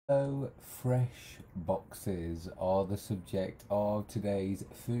Fresh boxes are the subject of today's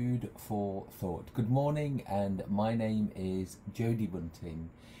food for thought. Good morning, and my name is Jody Bunting.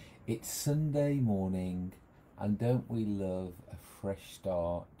 It's Sunday morning, and don't we love a fresh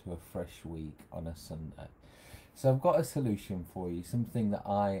start to a fresh week on a Sunday? So I've got a solution for you, something that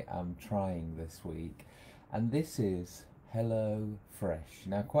I am trying this week, and this is HelloFresh.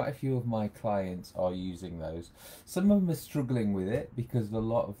 Now, quite a few of my clients are using those. Some of them are struggling with it because a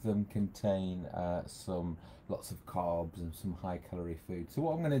lot of them contain lots of carbs and some high calorie food. So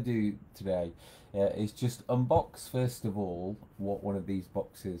what I'm going to do today is just unbox first of all what one of these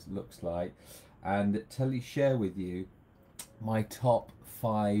boxes looks like, and share with you my top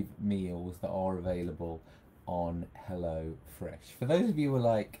 5 meals that are available on HelloFresh. For those of you who are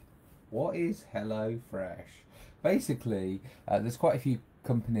like, what is HelloFresh? Basically, there's quite a few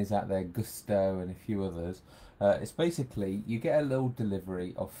companies out there, Gusto and a few others. It's basically, you get a little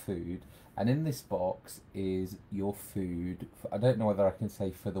delivery of food, and in this box is your food. I don't know whether I can say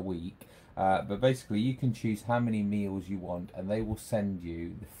for the week, but basically you can choose how many meals you want, and they will send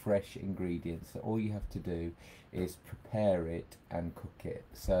you the fresh ingredients. So all you have to do is prepare it and cook it.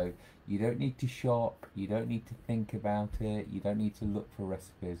 So you don't need to shop, you don't need to think about it, you don't need to look for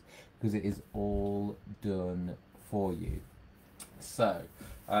recipes, because it is all done for you. So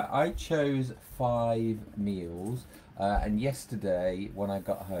I chose 5 meals, and yesterday when I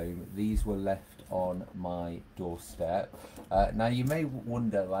got home, these were left on my doorstep. Now you may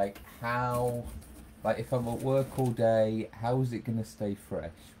wonder, like, if I'm at work all day, how is it going to stay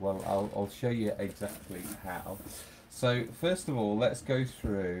fresh? Well, I'll show you exactly how. So first of all, let's go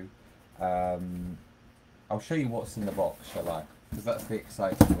through. I'll show you what's in the box, shall I? Because that's the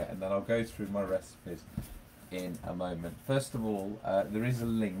exciting bit, and then I'll go through my recipes in a moment. First of all, there is a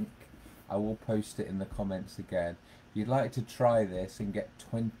link. I will post it in the comments again. If you'd like to try this and get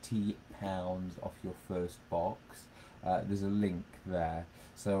 £20 off your first box, there's a link there.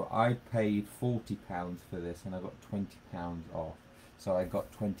 So I paid £40 for this, and I got £20 off. So I got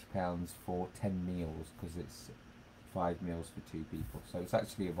 £20 for 10 meals, because it's 5 meals for 2 people. So it's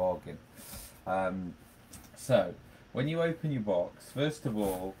actually a bargain. So when you open your box, first of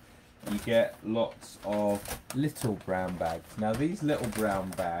all, you get lots of little brown bags. Now these little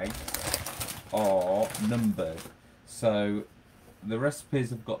brown bags are numbered, so the recipes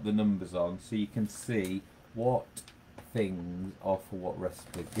have got the numbers on, so you can see what things are for what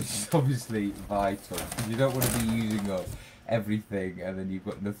recipe, which is obviously vital, because you don't want to be using up everything and then you've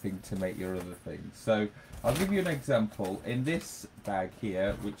got nothing to make your other things. So I'll give you an example. In this bag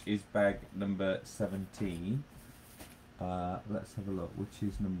here, which is bag number 17, let's have a look, which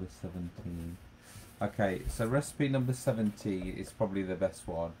is number 17. Okay, so recipe number 17 is probably the best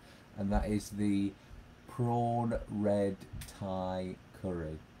one, and that is the prawn red Thai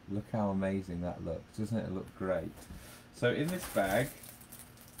curry. Look how amazing that looks. Doesn't it look great? So in this bag,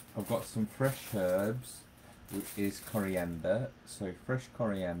 I've got some fresh herbs, which is coriander, so fresh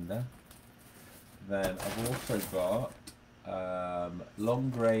coriander. Then I've also got long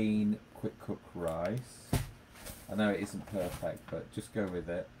grain quick cook rice. I know it isn't perfect, but just go with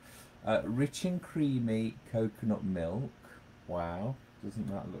it. Rich and creamy coconut milk. Wow, doesn't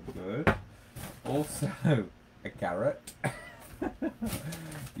that look good? Also, a carrot.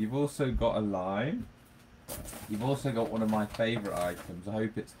 You've also got a lime. You've also got one of my favourite items. I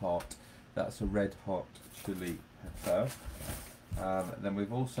hope it's hot. That's a red hot chili pepper. Then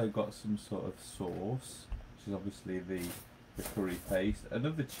we've also got some sort of sauce, which is obviously the curry paste.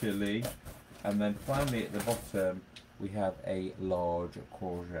 Another chili. And then finally at the bottom we have a large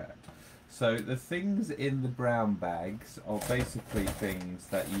courgette. So the things in the brown bags are basically things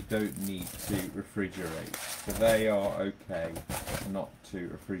that you don't need to refrigerate. So they are okay not to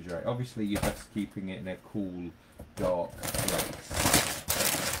refrigerate. Obviously you're best keeping it in a cool, dark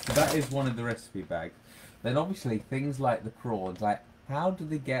place. So that is one of the recipe bags. Then obviously things like the prawns, like how do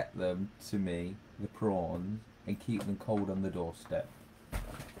they get them to me, the prawns, and keep them cold on the doorstep?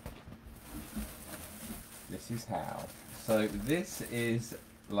 This is how. So this is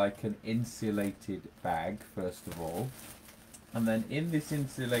like an insulated bag, first of all, and then in this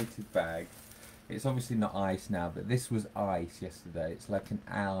insulated bag, it's obviously not ice now, but this was ice yesterday. It's like an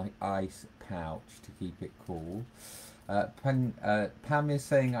ice pouch to keep it cool. Pam is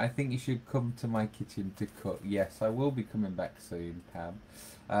saying, I think you should come to my kitchen to cook. Yes, I will be coming back soon,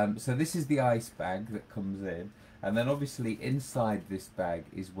 Pam. So this is the ice bag that comes in, and then obviously inside this bag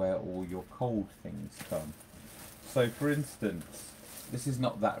is where all your cold things come. So for instance, this is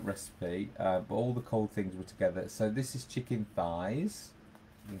not that recipe, but all the cold things were together. So this is chicken thighs.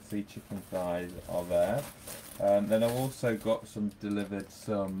 You can see chicken thighs are there. Then I've also got delivered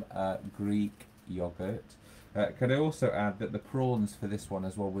some Greek yogurt. Can I also add that the prawns for this one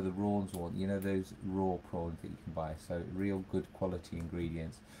as well were the Rawns one, you know, those raw prawns that you can buy, so real good quality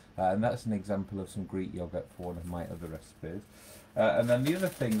ingredients. And that's an example of some Greek yogurt for one of my other recipes. And then the other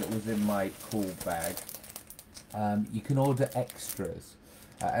thing that was in my cool bag, you can order extras.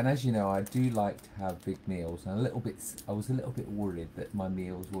 And as you know, I do like to have big meals, and I was a little bit worried that my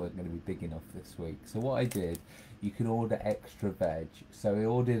meals weren't going to be big enough this week. So what I did, you can order extra veg. So I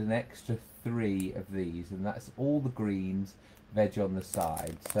ordered an extra 3 of these, and that's all the greens, veg on the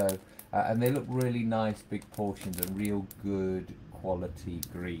side. So and they look really nice, big portions, and real good quality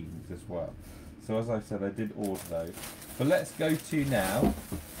greens as well. So as I said, I did order those. But let's go to now.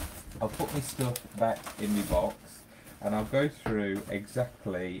 I'll put my stuff back in my box, and I'll go through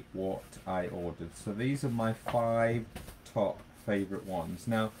exactly what I ordered. So these are my 5 top favourite ones.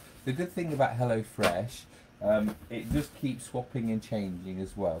 Now, the good thing about HelloFresh, it does keep swapping and changing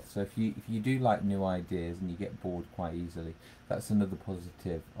as well. So if you do like new ideas and you get bored quite easily, that's another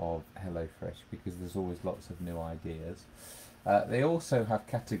positive of HelloFresh, because there's always lots of new ideas. They also have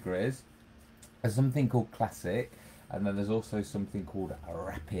categories. There's something called Classic, and then there's also something called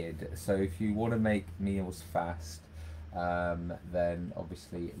Rapid. So if you want to make meals fast, then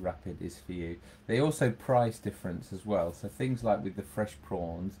obviously Rapid is for you. They also price difference as well. So things like with the fresh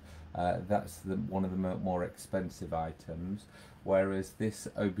prawns, that's one of the more expensive items, whereas this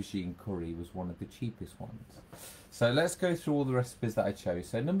aubergine curry was one of the cheapest ones. So let's go through all the recipes that I chose.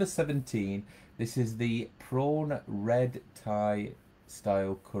 So number 17, this is the prawn red Thai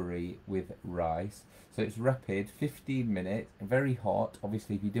style curry with rice. So it's rapid, 15 minutes, very hot.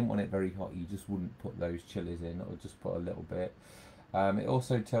 Obviously, if you didn't want it very hot, you just wouldn't put those chilies in, or just put a little bit. It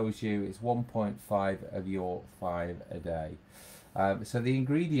also tells you it's 1.5 of your 5 a day. So the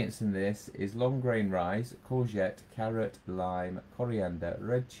ingredients in this is long grain rice, courgette, carrot, lime, coriander,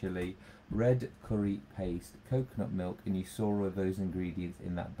 red chili, red curry paste, coconut milk, and you saw all of those ingredients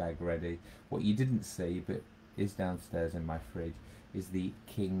in that bag ready. What you didn't see, but is downstairs in my fridge, is the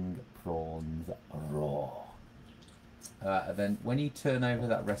king prawns raw. Then when you turn over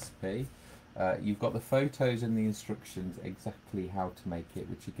that recipe, you've got the photos and the instructions exactly how to make it,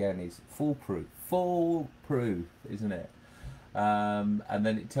 which again is foolproof, isn't it? And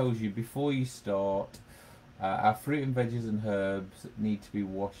then it tells you before you start, our fruit and veggies and herbs need to be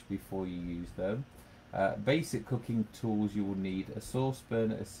washed before you use them. Basic cooking tools you will need: a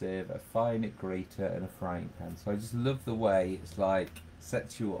saucepan, a sieve, a fine grater, and a frying pan. So I just love the way it's like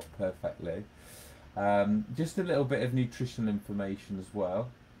sets you up perfectly. Just a little bit of nutritional information as well.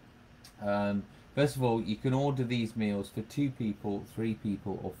 First of all, you can order these meals for 2 people, 3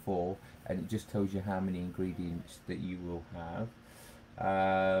 people, or 4, and it just tells you how many ingredients that you will have.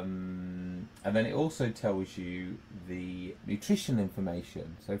 And then it also tells you the nutrition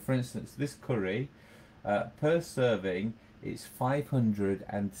information. So for instance, this curry, per serving, it's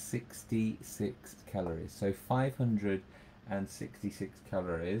 566 calories. So 566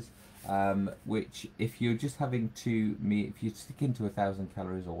 calories, which if you're just having if you're sticking to 1,000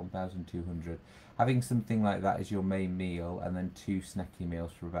 calories or 1,200, having something like that as your main meal, and then 2 snacky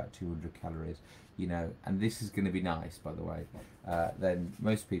meals for about 200 calories, you know, and this is going to be nice, by the way, then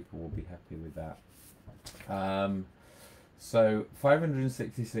most people will be happy with that. So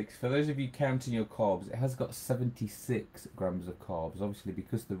 566, for those of you counting your carbs, it has got 76 grams of carbs. Obviously,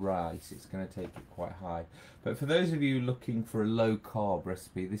 because the rice, it's going to take it quite high. But for those of you looking for a low carb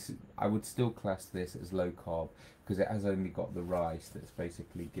recipe, I would still class this as low carb, because it has only got the rice that's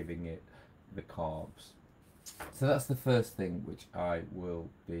basically giving it the carbs. So that's the first thing which I will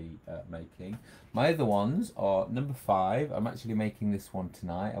be making. My other ones are number 5. I'm actually making this one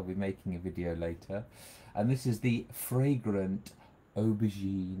tonight. I'll be making a video later. And this is the fragrant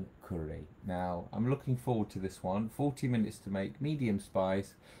aubergine curry. Now, I'm looking forward to this one. 40 minutes to make, medium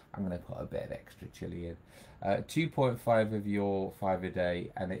spice. I'm going to put a bit of extra chili in. 2.5 of your 5 a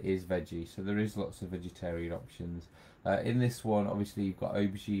day, and it is veggie, so there is lots of vegetarian options. In this one, obviously, you've got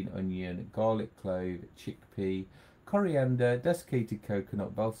aubergine, onion, garlic clove, chickpea, coriander, desiccated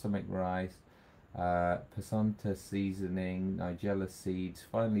coconut, balsamic rice, passata seasoning, nigella seeds,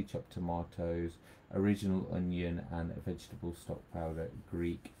 finely chopped tomatoes, original onion, and vegetable stock powder,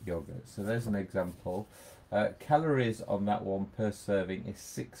 Greek yogurt. So there's an example. Calories on that one per serving is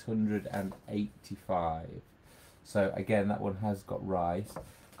 685. So again, that one has got rice.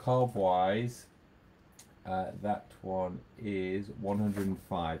 Carb wise, that one is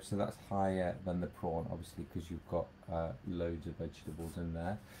 105, so that's higher than the prawn, obviously, because you've got loads of vegetables in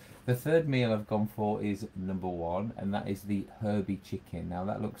there. The third meal I've gone for is number one, and that is the herby chicken. Now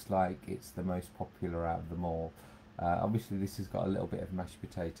that looks like it's the most popular out of them all. Obviously this has got a little bit of mashed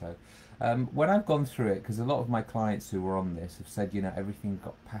potato. When I've gone through it, because a lot of my clients who were on this have said, you know, everything's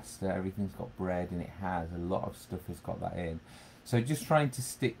got pasta, everything's got bread, and it has, a lot of stuff has got that in. So just trying to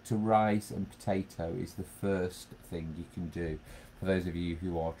stick to rice and potato is the first thing you can do for those of you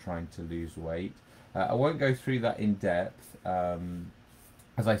who are trying to lose weight. I won't go through that in depth,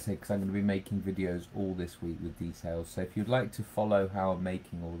 as I say, because I'm going to be making videos all this week with details. So if you'd like to follow how I'm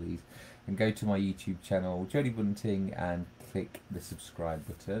making all these, then go to my YouTube channel, Jody Bunting, and click the subscribe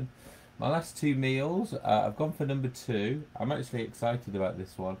button. My last two meals, I've gone for number two. I'm actually excited about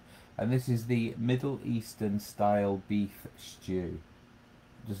this one. And this is the Middle Eastern style beef stew.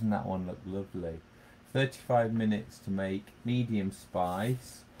 Doesn't that one look lovely? 35 minutes to make, medium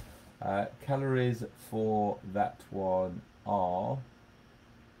spice. Calories for that one are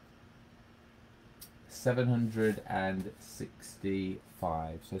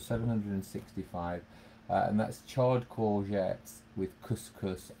 765. So 765. And that's charred courgettes with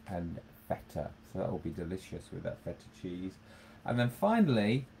couscous and feta. So that will be delicious with that feta cheese. And then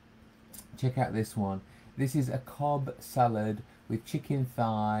finally, check out this one. This is a Cobb salad with chicken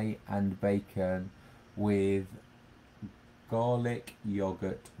thigh and bacon with garlic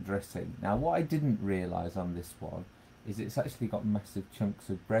yogurt dressing. Now what I didn't realise on this one is it's actually got massive chunks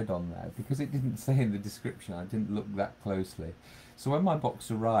of bread on there, because it didn't say in the description. I didn't look that closely. So when my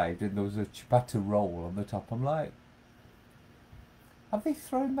box arrived and there was a ciabatta roll on the top, I'm like, have they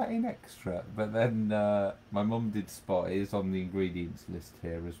thrown that in extra? But then my mum did spot it is on the ingredients list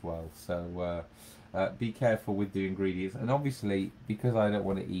here as well. So be careful with the ingredients. And obviously, because I don't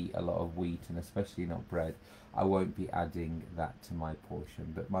want to eat a lot of wheat, and especially not bread, I won't be adding that to my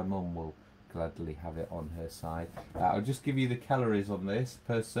portion. But my mum will gladly have it on her side. I'll just give you the calories on this.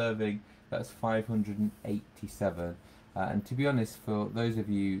 Per serving, that's 587. And to be honest, for those of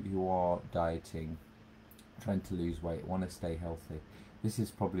you who are dieting, trying to lose weight, want to stay healthy, this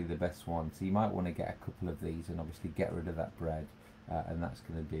is probably the best one. So you might want to get a couple of these and obviously get rid of that bread, and that's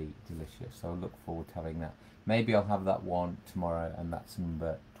going to be delicious. So I look forward to having that. Maybe I'll have that one tomorrow, and that's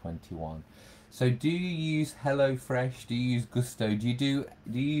number 21. So do you use HelloFresh? Do you use Gusto? Do you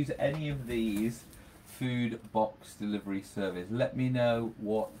use any of these food box delivery service? Let me know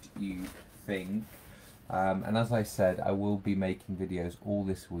what you think. And as I said, I will be making videos all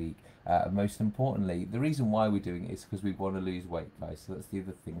this week. And most importantly, the reason why we're doing it is because we want to lose weight, guys. So that's the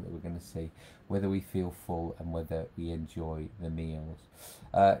other thing that we're going to see, whether we feel full and whether we enjoy the meals.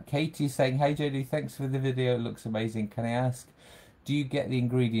 Katie's saying, hey Jody, thanks for the video. It looks amazing. Can I ask, do you get the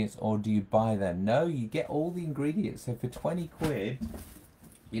ingredients or do you buy them? No, you get all the ingredients. So for 20 quid,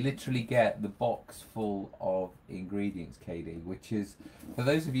 you literally get the box full of ingredients, KD, which is, for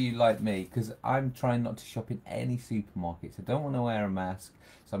those of you like me, because I'm trying not to shop in any supermarkets. I don't want to wear a mask,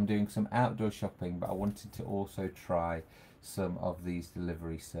 so I'm doing some outdoor shopping, but I wanted to also try some of these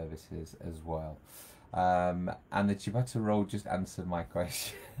delivery services as well. And the ciabatta roll just answered my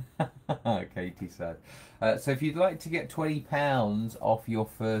question, Katie said. So if you'd like to get £20 off your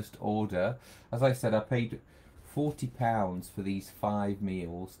first order, as I said, I paid £40 for these 5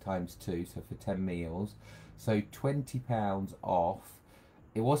 meals times 2, so for 10 meals. So £20 off.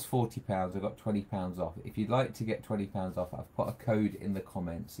 It was £40, I got £20 off. If you'd like to get £20 off, I've put a code in the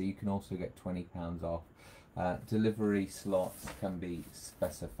comments, so you can also get £20 off. Delivery slots can be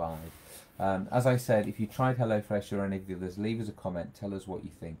specified. As I said, if you tried HelloFresh or any of the others, leave us a comment, tell us what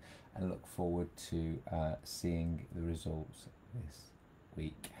you think, and look forward to seeing the results this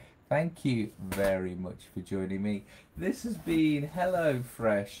week. Thank you very much for joining me. This has been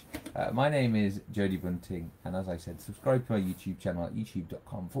HelloFresh. My name is Jody Bunting, and as I said, subscribe to my YouTube channel at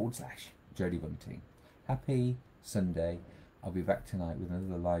youtube.com/Jody Bunting. Happy Sunday. I'll be back tonight with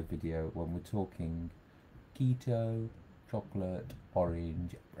another live video when we're talking keto chocolate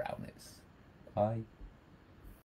orange brownies. Bye.